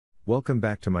Welcome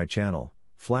back to my channel,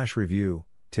 Flash Review.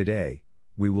 Today,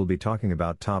 we will be talking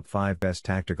about top 5 best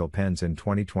tactical pens in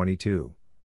 2022.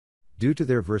 Due to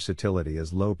their versatility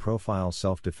as low-profile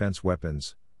self-defense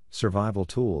weapons, survival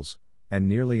tools, and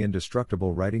nearly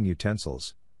indestructible writing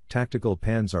utensils, tactical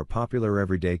pens are popular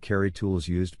everyday carry tools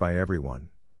used by everyone.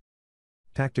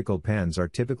 Tactical pens are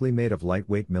typically made of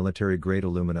lightweight military-grade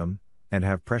aluminum, and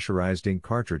have pressurized ink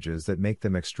cartridges that make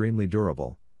them extremely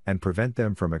durable, and prevent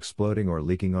them from exploding or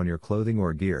leaking on your clothing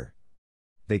or gear.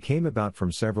 They came about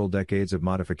from several decades of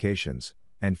modifications,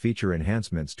 and feature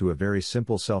enhancements to a very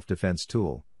simple self-defense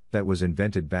tool, that was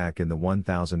invented back in the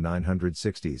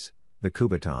 1960s, the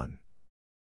Kubotan.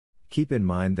 Keep in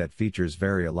mind that features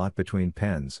vary a lot between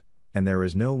pens, and there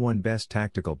is no one best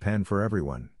tactical pen for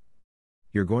everyone.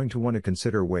 You're going to want to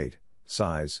consider weight,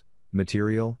 size,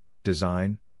 material,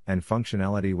 design, and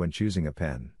functionality when choosing a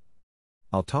pen.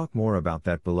 I'll talk more about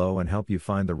that below and help you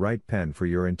find the right pen for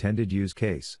your intended use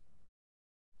case.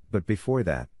 But before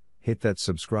that, hit that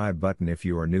subscribe button if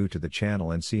you are new to the channel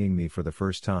and seeing me for the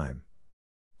first time.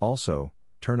 Also,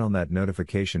 turn on that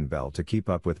notification bell to keep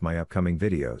up with my upcoming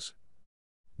videos.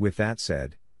 With that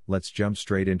said, let's jump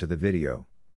straight into the video.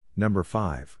 Number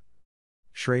 5.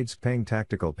 Pressurized Pen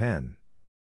Tactical Pen.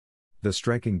 The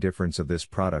striking difference of this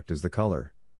product is the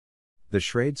color. The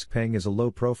pressurized pen is a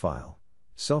low-profile,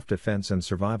 self-defense and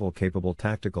survival-capable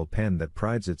tactical pen that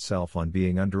prides itself on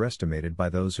being underestimated by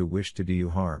those who wish to do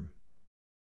you harm.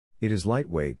 It is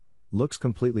lightweight, looks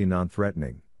completely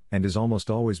non-threatening, and is almost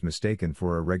always mistaken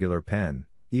for a regular pen,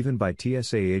 even by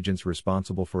TSA agents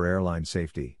responsible for airline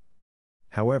safety.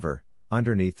 However,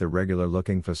 underneath the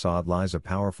regular-looking facade lies a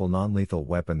powerful non-lethal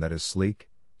weapon that is sleek,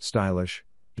 stylish,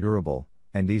 durable,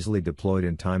 and easily deployed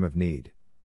in time of need.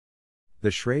 The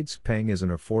pressurized pen is an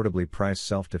affordably priced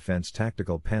self-defense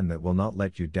tactical pen that will not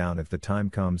let you down if the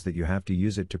time comes that you have to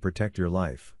use it to protect your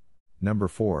life. Number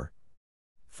 4.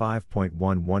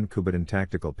 5.11 Kubotan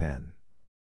Tactical Pen.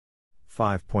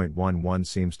 5.11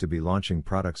 seems to be launching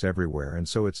products everywhere, and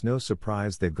so it's no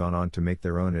surprise they've gone on to make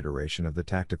their own iteration of the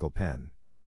tactical pen.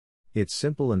 It's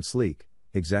simple and sleek,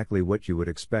 exactly what you would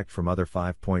expect from other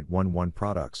 5.11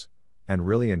 products, and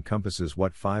really encompasses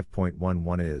what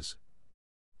 5.11 is.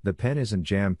 The pen isn't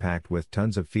jam-packed with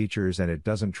tons of features, and it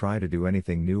doesn't try to do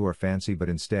anything new or fancy, but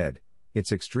instead,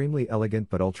 it's extremely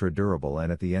elegant but ultra-durable,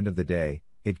 and at the end of the day,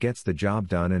 it gets the job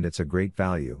done and it's a great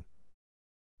value.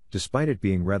 Despite it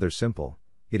being rather simple,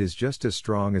 it is just as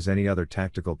strong as any other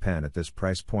tactical pen at this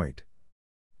price point.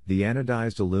 The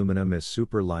anodized aluminum is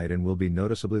super light and will be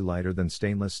noticeably lighter than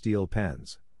stainless steel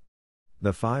pens. The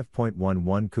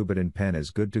 5.11 Kubotan pen is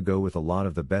good to go with a lot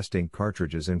of the best ink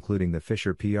cartridges, including the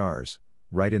Fisher PRs,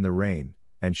 Right in the Rain,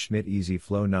 and Schmidt Easy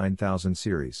Flow 9000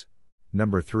 series.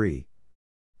 Number 3.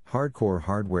 Hardcore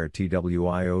Hardware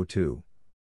TWIO2.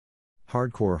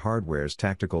 Hardcore Hardware's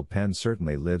tactical pen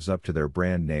certainly lives up to their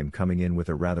brand name, coming in with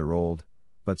a rather old,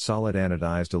 but solid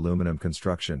anodized aluminum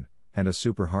construction, and a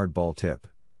super hard ball tip.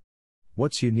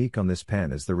 What's unique on this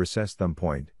pen is the recessed thumb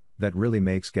point, that really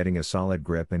makes getting a solid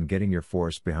grip and getting your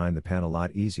force behind the pen a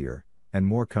lot easier, and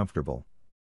more comfortable.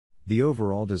 The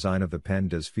overall design of the pen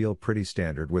does feel pretty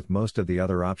standard with most of the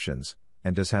other options,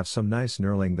 and does have some nice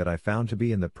knurling that I found to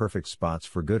be in the perfect spots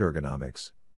for good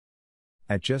ergonomics.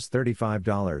 At just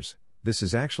 $35, this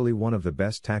is actually one of the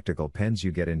best tactical pens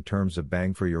you get in terms of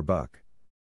bang for your buck.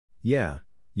 Yeah,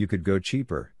 you could go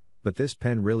cheaper, but this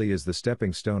pen really is the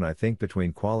stepping stone, I think,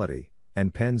 between quality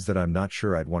and pens that I'm not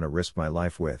sure I'd want to risk my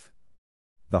life with.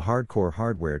 The Hardcore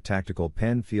Hardware tactical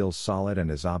pen feels solid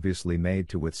and is obviously made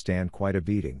to withstand quite a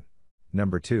beating.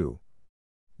 Number 2.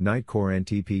 Nitecore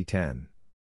NTP10.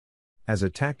 As a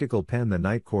tactical pen, the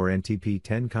Nitecore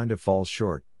NTP10 kind of falls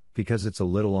short, because it's a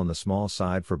little on the small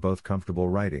side for both comfortable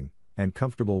writing and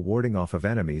comfortable warding off of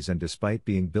enemies, and despite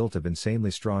being built of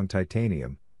insanely strong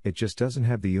titanium, it just doesn't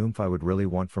have the oomph I would really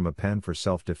want from a pen for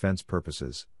self-defense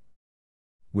purposes.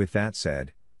 With that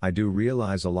said, I do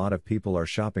realize a lot of people are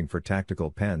shopping for tactical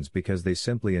pens because they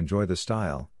simply enjoy the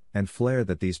style and flair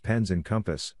that these pens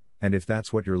encompass, and if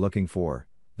that's what you're looking for,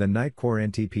 the Nitecore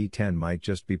NTP10 might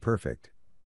just be perfect.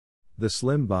 The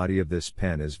slim body of this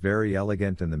pen is very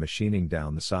elegant, and the machining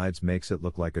down the sides makes it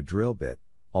look like a drill bit,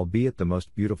 albeit the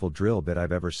most beautiful drill bit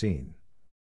I've ever seen.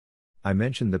 I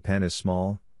mentioned the pen is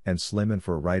small and slim, and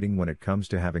for writing, when it comes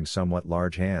to having somewhat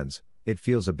large hands, it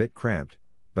feels a bit cramped,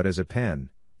 but as a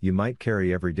pen you might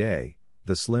carry every day,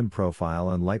 the slim profile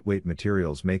and lightweight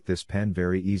materials make this pen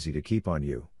very easy to keep on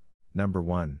you. Number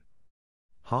 1.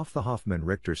 The Hoffman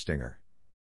Richter Stinger.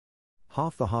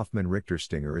 The Hoffman Richter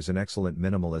Stinger is an excellent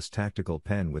minimalist tactical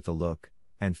pen with a look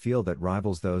and feel that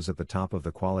rivals those at the top of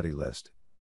the quality list.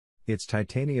 Its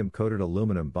titanium-coated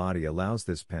aluminum body allows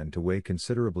this pen to weigh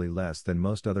considerably less than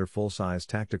most other full-size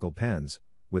tactical pens,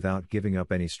 without giving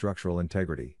up any structural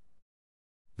integrity.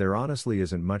 There honestly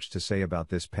isn't much to say about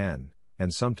this pen,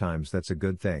 and sometimes that's a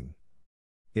good thing.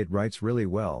 It writes really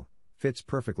well, fits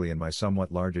perfectly in my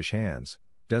somewhat largish hands,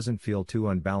 doesn't feel too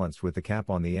unbalanced with the cap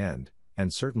on the end,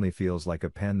 and certainly feels like a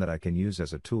pen that I can use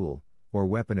as a tool, or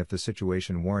weapon if the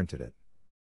situation warranted it.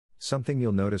 Something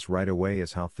you'll notice right away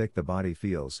is how thick the body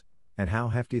feels, and how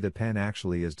hefty the pen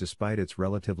actually is despite its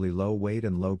relatively low weight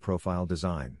and low profile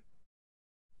design.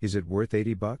 Is it worth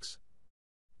 $80?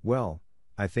 Well,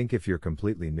 I think if you're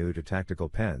completely new to tactical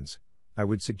pens, I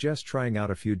would suggest trying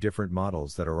out a few different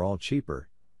models that are all cheaper,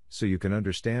 so you can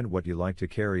understand what you like to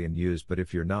carry and use. But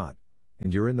if you're not,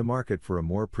 and you're in the market for a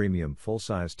more premium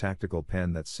full-size tactical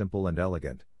pen that's simple and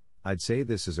elegant, I'd say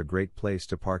this is a great place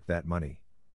to park that money.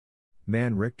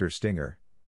 Man Richter Stinger.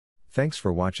 Thanks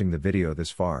for watching the video this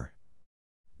far.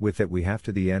 With that, we have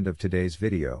to the end of today's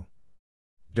video.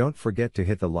 Don't forget to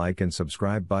hit the like and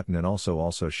subscribe button, and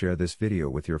also share this video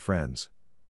with your friends.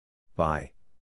 Bye.